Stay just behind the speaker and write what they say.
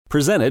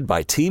Presented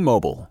by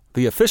T-Mobile,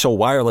 the official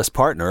wireless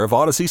partner of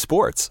Odyssey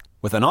Sports.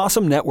 With an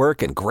awesome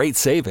network and great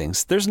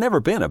savings, there's never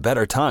been a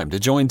better time to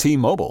join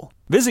T-Mobile.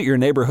 Visit your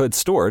neighborhood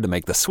store to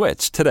make the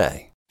switch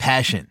today.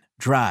 Passion,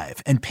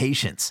 drive, and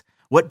patience.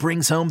 What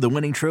brings home the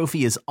winning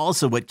trophy is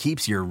also what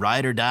keeps your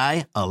ride or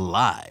die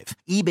alive.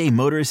 eBay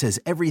Motors has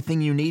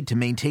everything you need to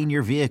maintain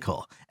your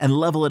vehicle and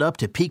level it up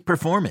to peak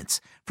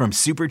performance. From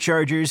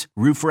superchargers,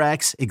 roof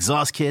racks,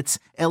 exhaust kits,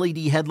 LED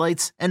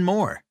headlights, and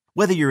more.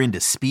 Whether you're into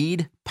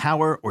speed,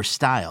 power, or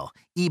style,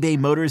 eBay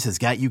Motors has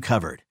got you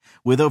covered.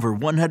 With over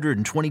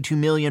 122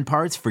 million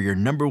parts for your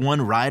number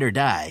one ride or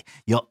die,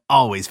 you'll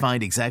always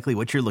find exactly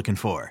what you're looking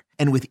for.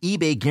 And with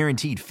eBay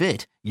Guaranteed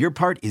Fit, your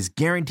part is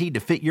guaranteed to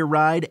fit your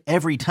ride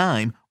every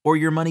time or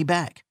your money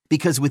back.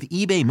 Because with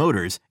eBay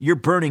Motors, you're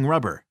burning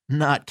rubber,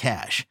 not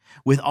cash.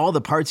 With all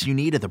the parts you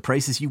need at the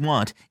prices you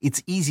want,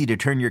 it's easy to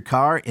turn your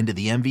car into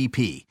the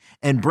MVP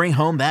and bring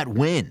home that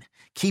win.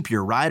 Keep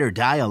your ride or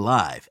die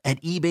alive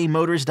at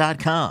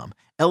ebaymotors.com.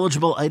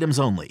 Eligible items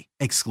only.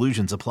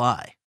 Exclusions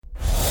apply.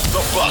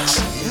 The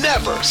Bucks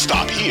never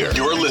stop here.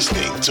 You're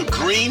listening to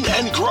Green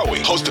and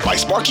Growing, hosted by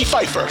Sparky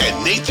Fifer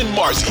and Nathan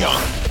Marzion.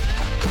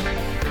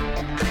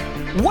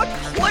 What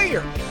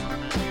players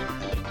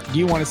do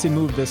you want to see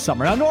move this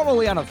summer? Now,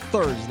 normally on a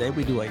Thursday,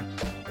 we do a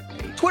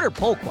Twitter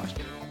poll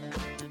question.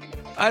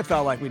 I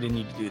felt like we didn't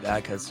need to do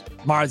that because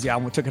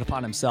Marzion took it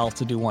upon himself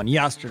to do one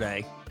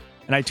yesterday.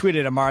 And I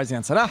tweeted at Marzion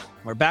and said,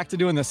 we're back to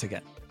doing this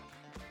again.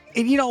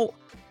 And,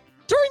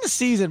 during the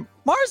season,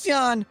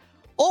 Marzion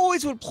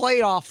always would play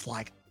it off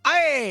like,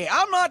 hey,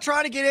 I'm not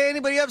trying to get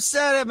anybody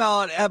upset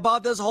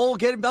about this whole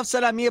getting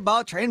upset at me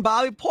about trading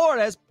Bobby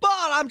Portis, but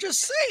I'm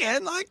just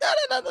saying, like,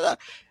 da.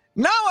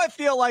 Now I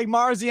feel like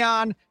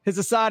Marzion has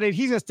decided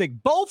he's going to stick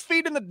both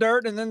feet in the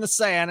dirt and in the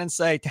sand and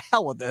say, to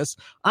hell with this.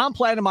 I'm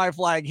planting my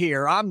flag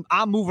here. I'm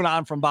moving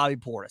on from Bobby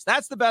Portis.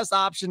 That's the best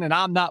option, and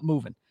I'm not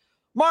moving.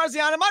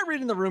 Marzion, am I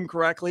reading the room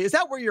correctly? Is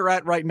that where you're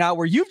at right now,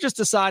 where you've just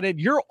decided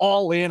you're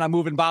all in on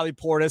moving Bobby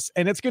Portis,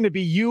 and it's going to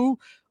be you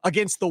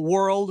against the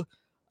world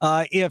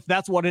if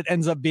that's what it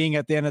ends up being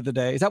at the end of the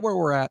day? Is that where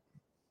we're at?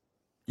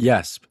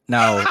 Yes.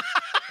 Now,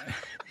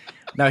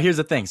 here's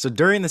the thing. So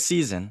during the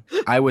season,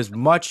 I was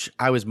much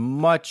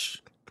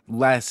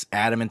less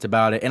adamant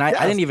about it, and I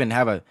didn't even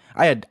have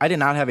I did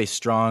not have a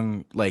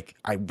strong, like,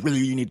 I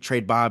really need to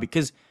trade Bobby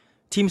because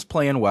team's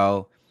playing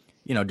well.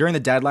 During the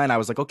deadline, I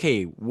was like,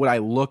 okay, would I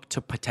look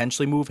to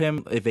potentially move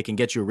him if it can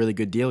get you a really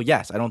good deal?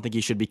 Yes, I don't think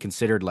he should be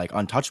considered, like,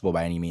 untouchable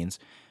by any means.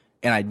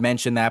 And I'd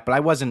mentioned that, but I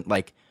wasn't,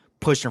 like,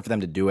 pushing for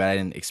them to do it. I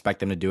didn't expect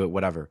them to do it,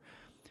 whatever.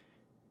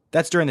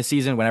 That's during the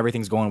season when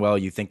everything's going well.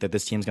 You think that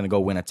this team's going to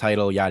go win a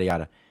title, yada,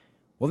 yada.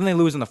 Well, then they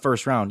lose in the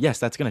first round. Yes,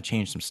 that's going to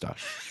change some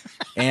stuff.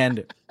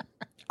 And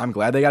I'm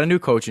glad they got a new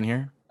coach in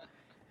here.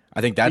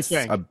 I think that's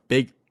a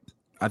big,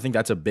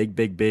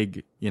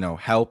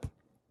 help.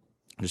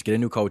 Just get a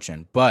new coach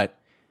in. But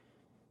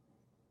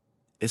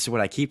this is what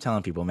I keep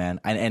telling people,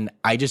 man. And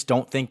I just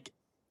don't think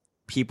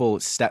people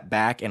step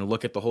back and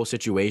look at the whole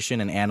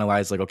situation and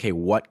analyze, like, okay,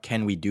 what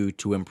can we do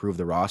to improve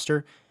the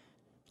roster?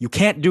 You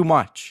can't do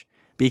much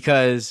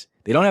because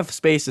they don't have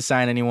space to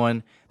sign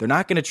anyone. They're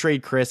not going to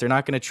trade Chris. They're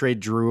not going to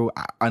trade Drew.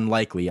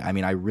 Unlikely. I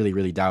mean, I really,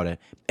 really doubt it.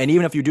 And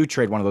even if you do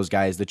trade one of those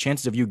guys, the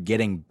chances of you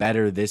getting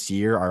better this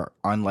year are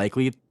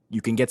unlikely.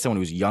 You can get someone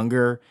who's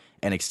younger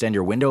and extend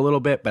your window a little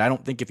bit, but I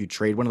don't think if you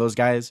trade one of those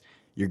guys,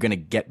 you're going to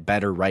get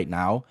better right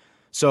now.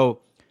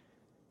 So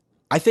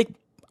I think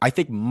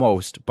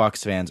most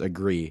Bucks fans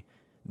agree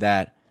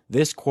that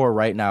this core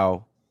right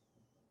now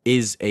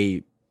is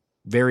a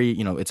very,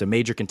 it's a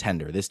major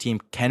contender. This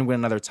team can win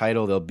another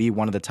title. They'll be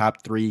one of the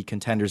top 3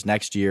 contenders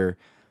next year,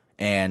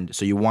 and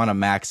so you want to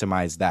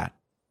maximize that.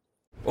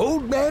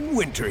 Old Man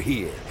Winter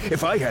here.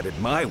 If I had it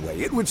my way,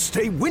 it would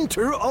stay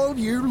winter all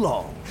year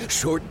long.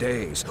 Short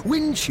days,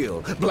 wind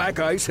chill, black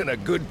ice, and a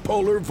good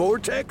polar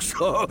vortex.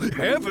 Oh,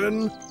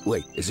 heaven.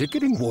 Wait, is it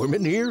getting warm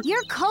in here?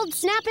 Your cold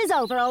snap is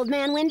over, Old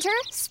Man Winter.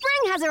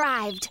 Spring has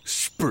arrived.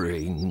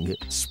 Spring.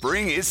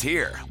 Spring is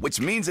here,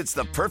 which means it's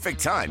the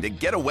perfect time to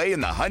get away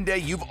in the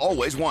Hyundai you've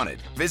always wanted.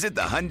 Visit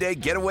the Hyundai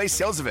Getaway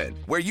Sales Event,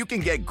 where you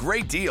can get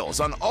great deals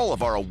on all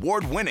of our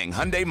award-winning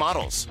Hyundai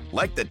models,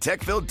 like the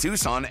tech-filled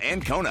Tucson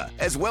and Kona,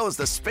 as well as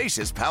the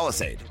spacious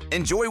Palisade.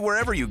 Enjoy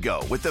wherever you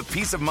go with the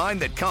peace of mind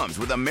that comes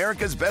with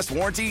America's best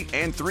warranty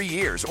and 3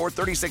 years or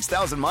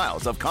 36,000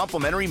 miles of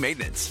complimentary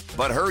maintenance.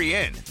 But hurry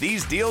in,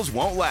 these deals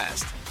won't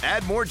last.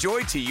 Add more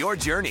joy to your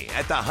journey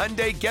at the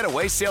Hyundai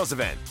Getaway Sales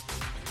Event.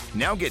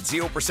 Now get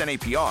 0%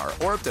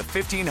 APR or up to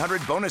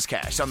 $1,500 bonus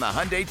cash on the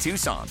Hyundai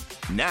Tucson.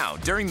 Now,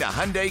 during the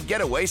Hyundai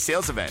Getaway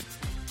Sales Event.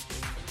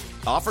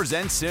 Offers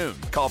end soon.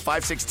 Call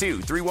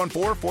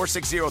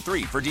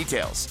 562-314-4603 for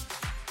details.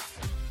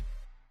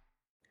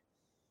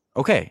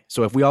 Okay,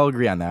 so if we all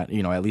agree on that,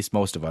 at least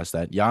most of us,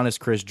 that Giannis,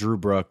 Chris, Drew,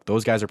 Brook,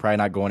 those guys are probably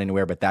not going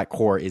anywhere, but that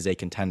core is a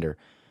contender.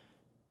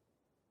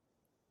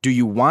 Do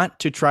you want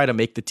to try to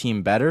make the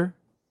team better,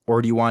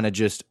 or do you want to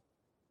just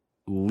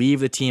leave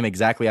the team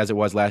exactly as it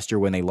was last year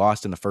when they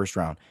lost in the first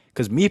round?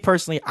 Because me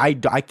personally, I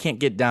can't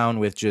get down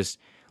with just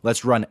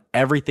Let's run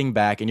everything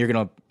back, and you're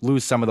going to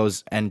lose some of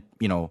those and,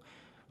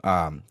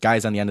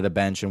 guys on the end of the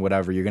bench and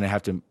whatever. You're going to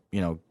have to,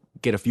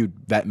 get a few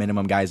vet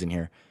minimum guys in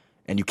here.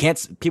 And you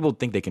can't, people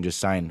think they can just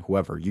sign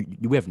whoever.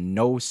 You have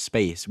no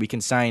space. We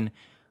can sign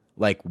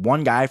like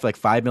one guy for like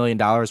 $5 million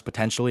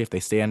potentially if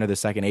they stay under the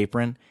second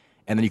apron,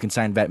 and then you can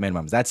sign vet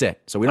minimums. That's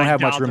it. So we don't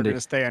have much room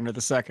to stay under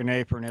the second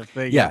apron if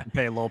they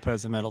pay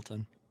Lopez and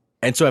Middleton.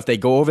 And so if they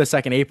go over the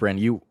second apron,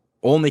 you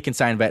only can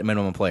sign vet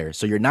minimum players.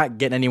 So you're not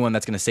getting anyone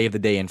that's going to save the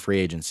day in free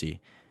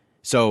agency.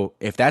 So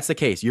if that's the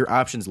case, your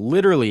options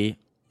literally,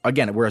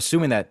 again, we're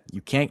assuming that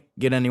you can't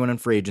get anyone in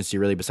free agency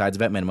really besides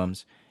vet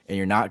minimums, and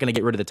you're not going to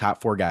get rid of the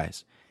top 4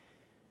 guys.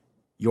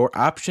 Your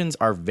options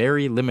are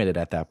very limited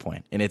at that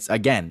point. And it's,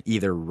 again,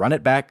 either run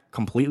it back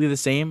completely the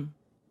same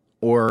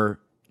or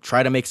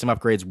try to make some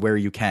upgrades where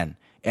you can.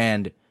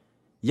 And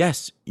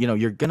yes,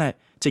 you're going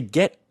to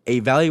get a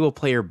valuable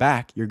player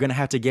back, you're going to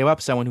have to give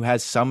up someone who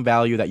has some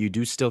value that you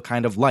do still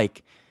kind of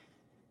like.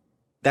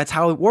 That's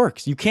how it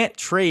works. You can't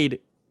trade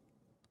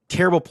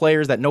terrible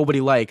players that nobody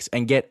likes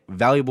and get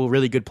valuable,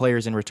 really good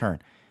players in return.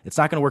 It's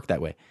not going to work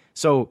that way.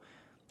 So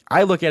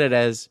I look at it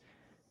as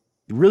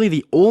really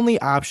the only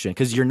option,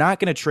 because you're not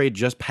going to trade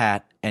just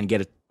Pat and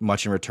get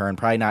much in return,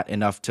 probably not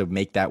enough to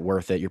make that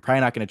worth it. You're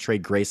probably not going to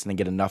trade Grayson and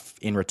get enough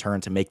in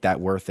return to make that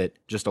worth it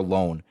just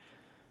alone.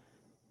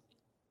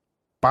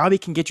 Bobby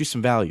can get you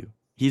some value.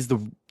 He's the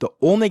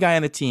only guy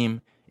on the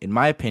team, in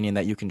my opinion,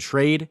 that you can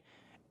trade,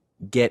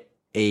 get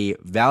a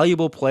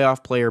valuable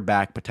playoff player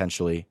back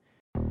potentially.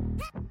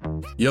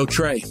 Yo,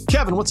 Trey.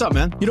 Kevin, what's up,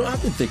 man?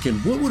 I've been thinking,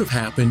 what would have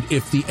happened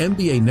if the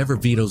NBA never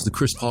vetoes the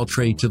Chris Paul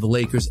trade to the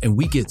Lakers and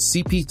we get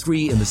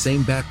CP3 in the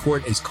same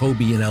backcourt as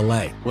Kobe in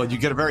LA? Well, you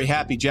get a very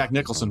happy Jack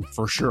Nicholson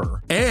for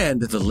sure.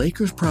 And the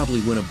Lakers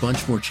probably win a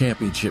bunch more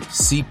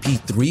championships.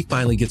 CP3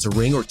 finally gets a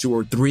ring or 2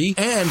 or 3,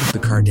 and the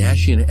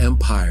Kardashian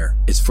empire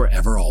is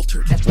forever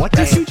altered. What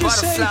did you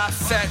just say?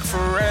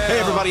 Hey,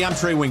 everybody, I'm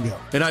Trey Wingo.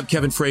 And I'm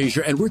Kevin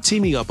Frazier, and we're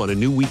teaming up on a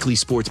new weekly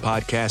sports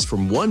podcast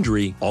from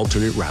Wondery,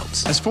 Alternate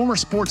Routes. As former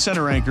Sports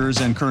Center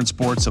anchors and current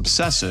sports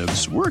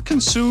obsessives, we're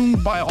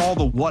consumed by all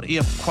the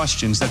what-if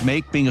questions that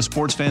make being a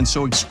sports fan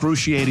so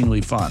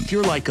excruciatingly fun. If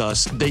you're like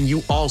us, then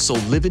you also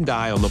live and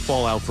die on the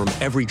fallout from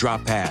every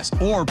drop pass.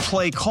 Or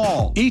play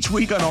call. Each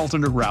week on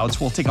Alternate Routes,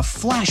 we'll take a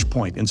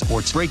flashpoint in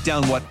sports, break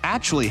down what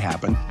actually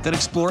happened, then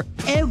explore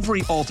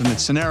every alternate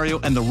scenario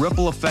and the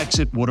ripple effects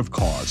it would have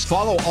caused.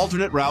 Follow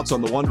Alternate Routes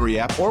on the Wondery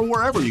app or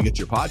wherever you get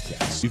your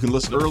podcasts. You can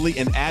listen early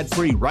and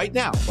ad-free right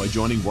now by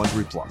joining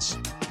Wondery Plus.